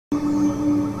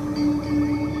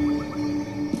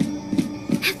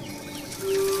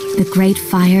The great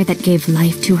fire that gave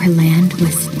life to her land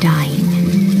was dying.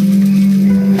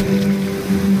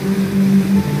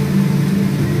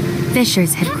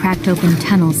 Fissures had cracked open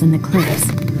tunnels in the cliffs,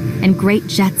 and great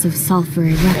jets of sulfur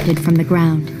erupted from the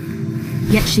ground.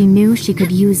 Yet she knew she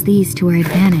could use these to her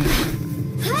advantage.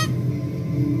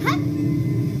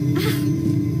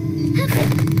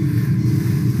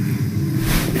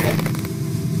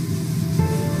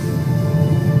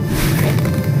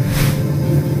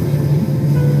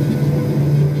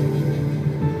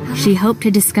 She hoped to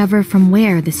discover from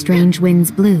where the strange winds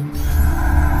blew.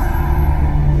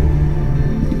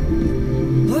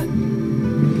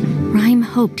 Rhyme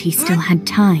hoped he still had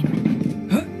time.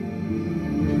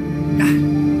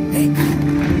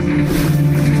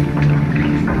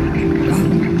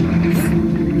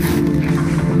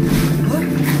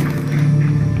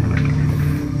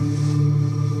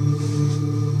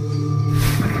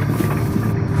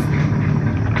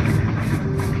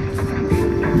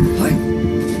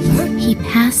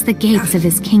 The gates of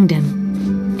his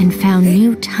kingdom and found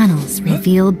new tunnels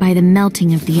revealed by the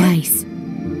melting of the ice.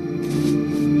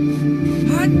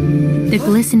 The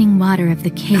glistening water of the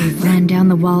cave ran down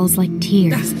the walls like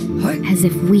tears, as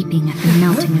if weeping at the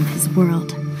melting of his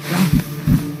world.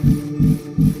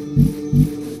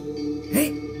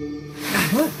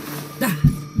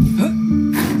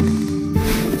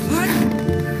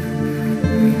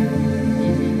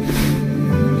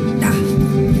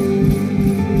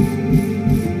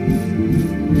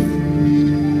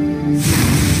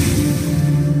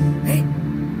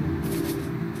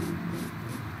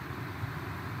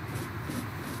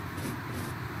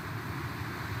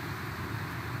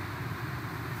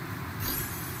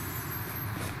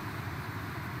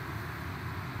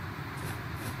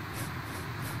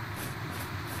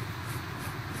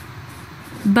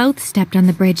 Both stepped on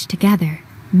the bridge together,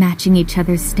 matching each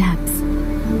other's steps.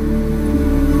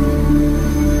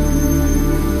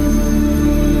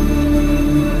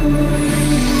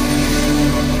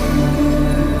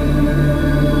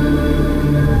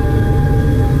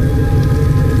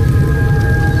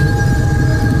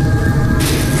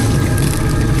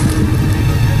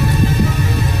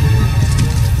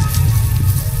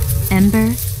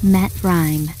 Ember met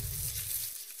Rhyme.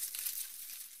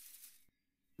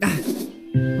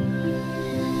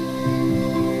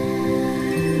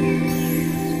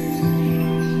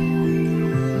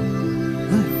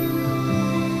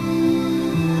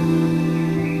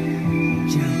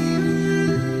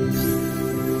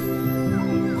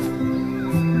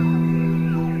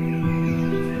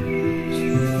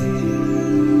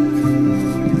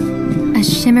 A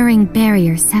shimmering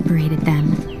barrier separated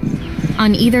them.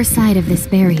 On either side of this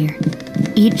barrier,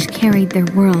 each carried their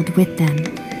world with them.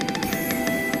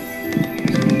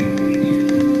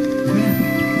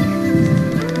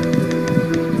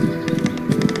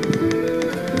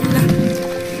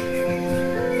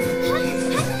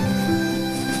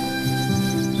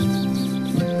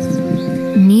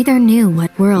 Neither knew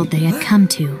what world they had come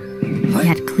to,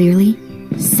 yet clearly,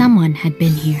 someone had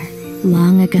been here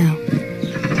long ago.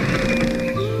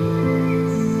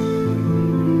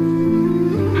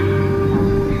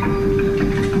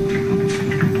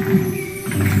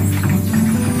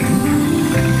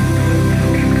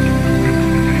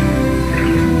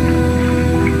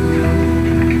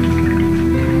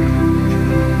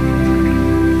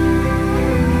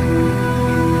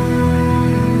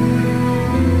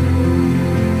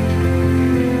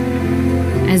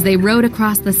 As they rode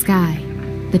across the sky,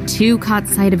 the two caught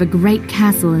sight of a great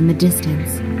castle in the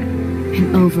distance.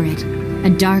 And over it,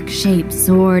 a dark shape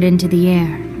soared into the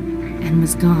air and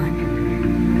was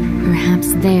gone.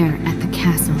 Perhaps there at the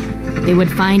castle, they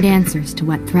would find answers to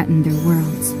what threatened their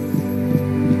worlds.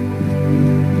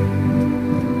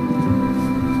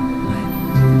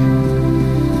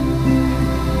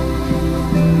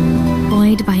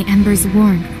 Buoyed by Ember's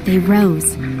warmth, they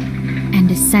rose and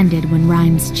descended when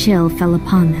Rhyme's chill fell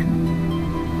upon them.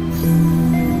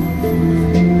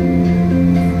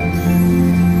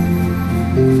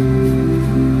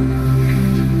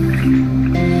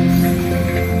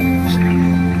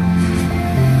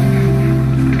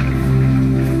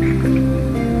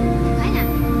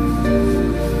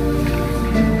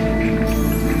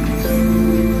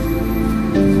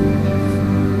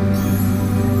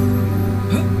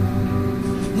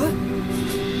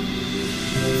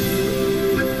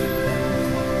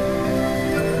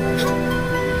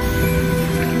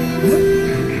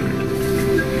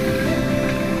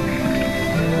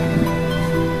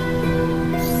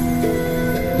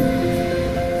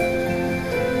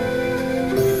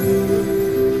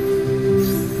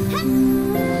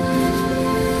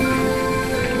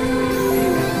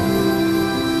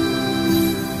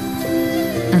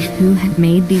 Of who had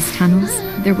made these tunnels,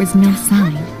 there was no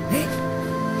sign.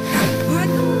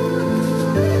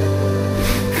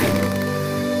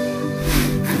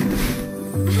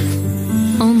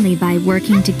 Only by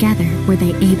working together were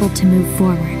they able to move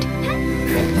forward.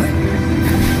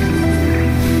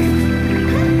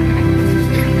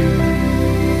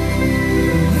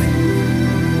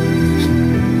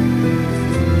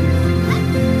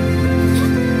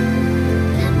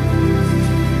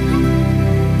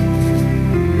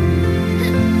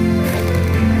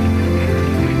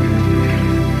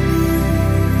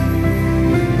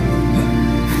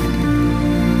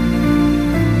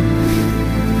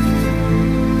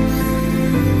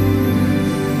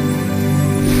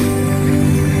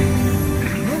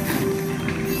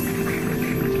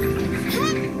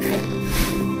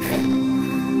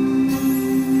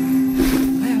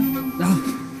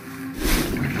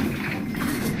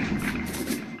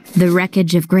 The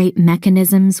wreckage of great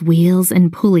mechanisms, wheels,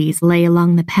 and pulleys lay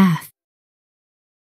along the path.